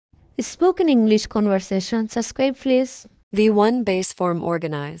Spoken English conversation. Subscribe please. V1 base form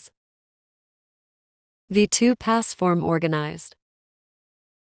organize. V2 past form organized.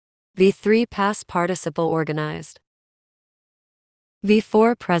 V3 past participle organized.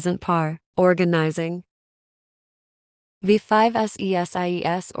 V4 present par organizing. V5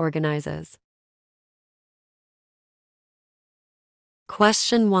 SESIES organizes.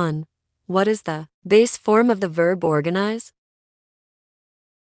 Question 1. What is the base form of the verb organize?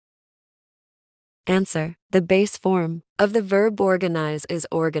 Answer. The base form of the verb organize is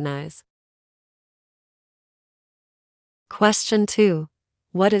organize. Question 2.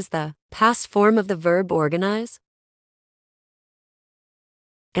 What is the past form of the verb organize?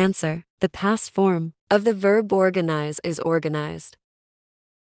 Answer. The past form of the verb organize is organized.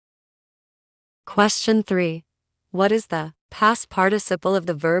 Question 3. What is the past participle of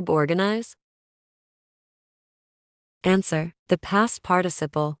the verb organize? Answer. The past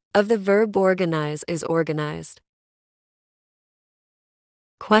participle of the verb organize is organized.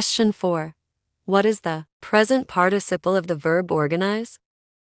 Question 4. What is the present participle of the verb organize?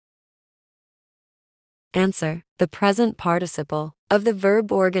 Answer. The present participle of the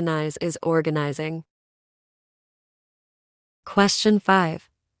verb organize is organizing. Question 5.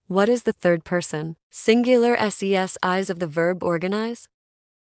 What is the third person singular SESIs of the verb organize?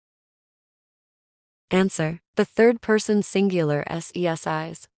 Answer. The third person singular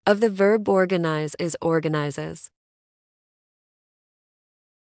SESIs of the verb organize is organizes.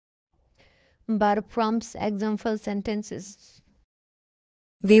 Verb prompts. Example sentences.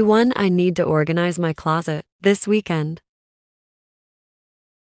 V1 I need to organize my closet this weekend.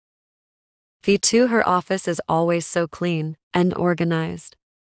 V2 her office is always so clean and organized.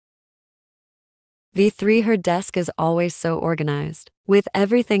 V3 her desk is always so organized, with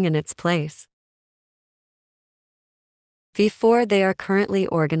everything in its place. V4 they are currently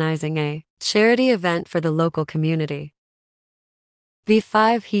organizing a charity event for the local community.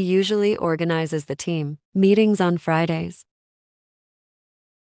 V5 he usually organizes the team meetings on Fridays.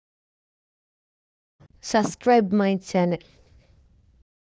 Subscribe my channel.